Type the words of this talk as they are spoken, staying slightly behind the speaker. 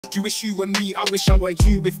You wish you were me, I wish I were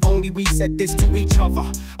you. If only we said this to each other.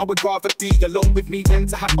 I would rather be alone with me than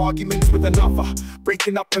to have arguments with another.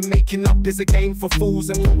 Breaking up and making up is a game for fools,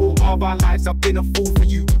 and for all of our lives I've been a fool for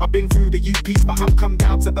you. I've been through the UPs, but I've come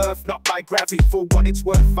down to earth, not by gravity. For what it's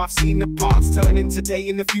worth, I've seen the past turning today,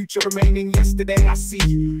 in the future remaining yesterday. I see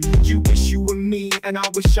you. You wish you were me, and I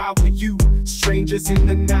wish I were you. Strangers in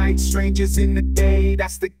the night, strangers in the day.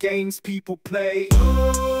 That's the games people play.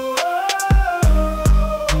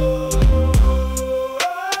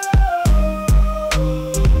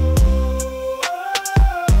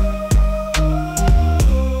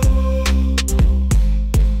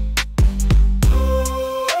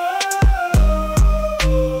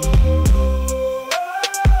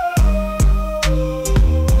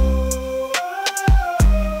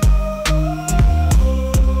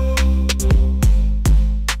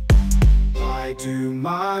 Do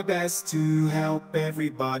my best to help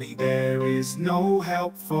everybody. There is no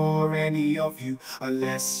help for any of you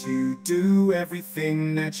unless you do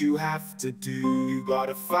everything that you have to do. You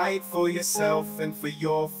gotta fight for yourself and for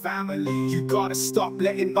your family. You gotta stop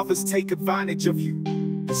letting others take advantage of you.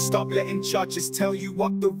 Stop letting judges tell you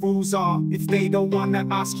what the rules are. If they don't wanna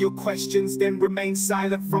ask your questions, then remain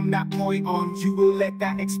silent from that point on. You will let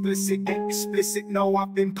that explicit get explicit. No,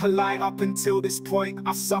 I've been polite up until this point.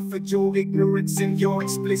 I've suffered your ignorance and your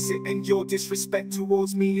explicit, and your disrespect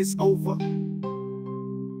towards me is over.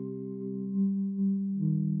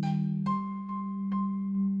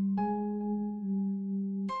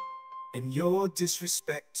 And your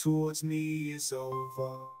disrespect towards me is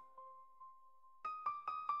over.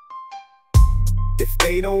 If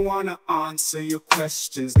they don't wanna answer your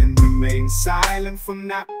questions, then remain silent from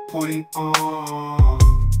that point on.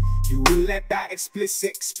 You will let that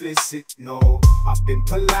explicit know. I've been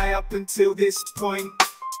polite up until this point.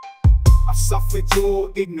 I've suffered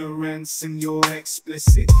your ignorance and your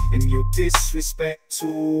explicit, and your disrespect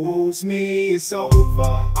towards me is over.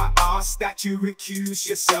 I ask that you recuse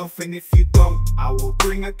yourself, and if you don't, I will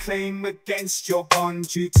bring a claim against your bond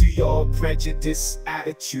due to your prejudice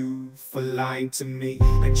attitude for lying to me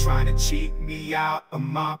and trying to cheat me out of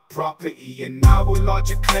my property. And I will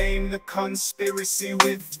lodge a claim to conspiracy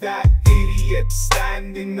with that idiot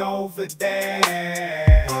standing over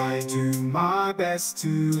there. I do my best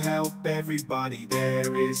to help everybody.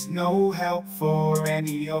 There is no help for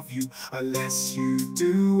any of you unless you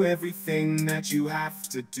do everything that you have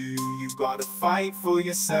to do. You gotta fight for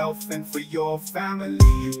yourself and for your family.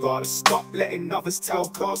 You gotta stop letting others tell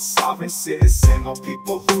God's sovereign citizen, or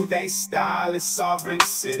people who they style as sovereign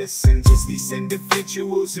citizens. Just these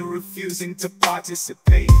individuals who are refusing to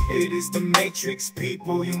participate. It is the matrix,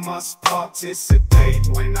 people, you must participate.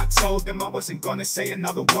 When I told them I wasn't gonna say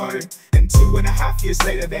another word, and 2.5 years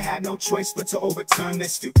later they had no choice but to overturn their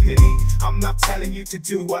stupidity. I'm not telling you to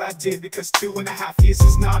do what I did, because 2.5 years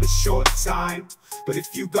is not a short time. But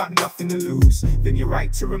if you got nothing to lose, then your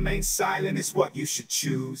right to remain silent is what you should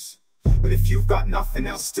choose. But if you've got nothing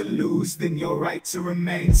else to lose, then your right to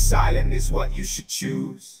remain silent is what you should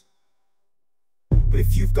choose. But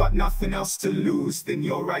if you've got nothing else to lose, then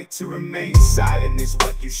your right to remain silent is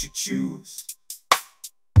what you should choose.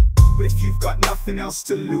 But if you've got nothing else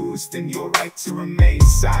to lose, then your right to remain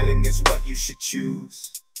silent is what you should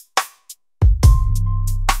choose.